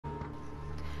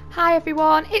Hi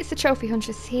everyone, it's the Trophy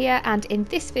Huntress here, and in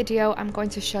this video I'm going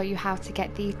to show you how to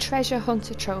get the Treasure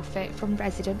Hunter trophy from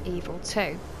Resident Evil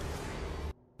 2.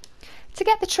 To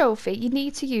get the trophy you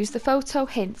need to use the photo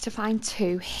hint to find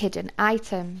 2 hidden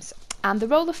items, and the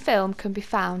roll of film can be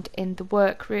found in the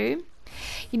workroom.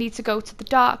 You need to go to the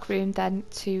dark room then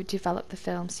to develop the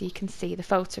film so you can see the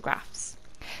photographs.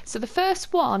 So the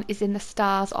first one is in the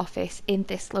STARS office in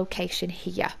this location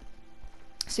here.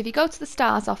 So if you go to the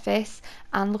STARS office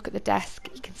and look at the desk,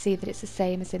 you can see that it's the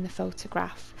same as in the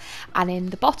photograph. And in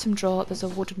the bottom drawer there's a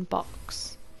wooden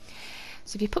box.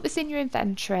 So if you put this in your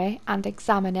inventory and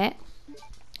examine it,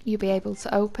 you'll be able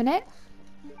to open it,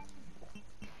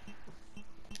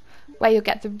 where you'll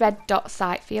get the red dot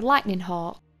sight for your lightning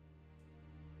hawk.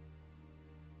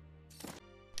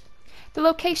 The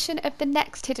location of the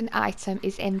next hidden item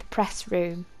is in the press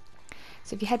room.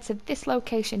 So if you head to this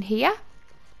location here,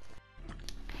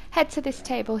 head to this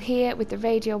table here with the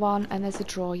radio on, and there's a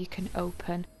drawer you can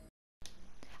open.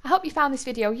 I hope you found this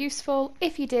video useful.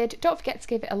 If you did, don't forget to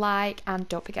give it a like and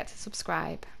don't forget to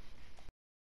subscribe.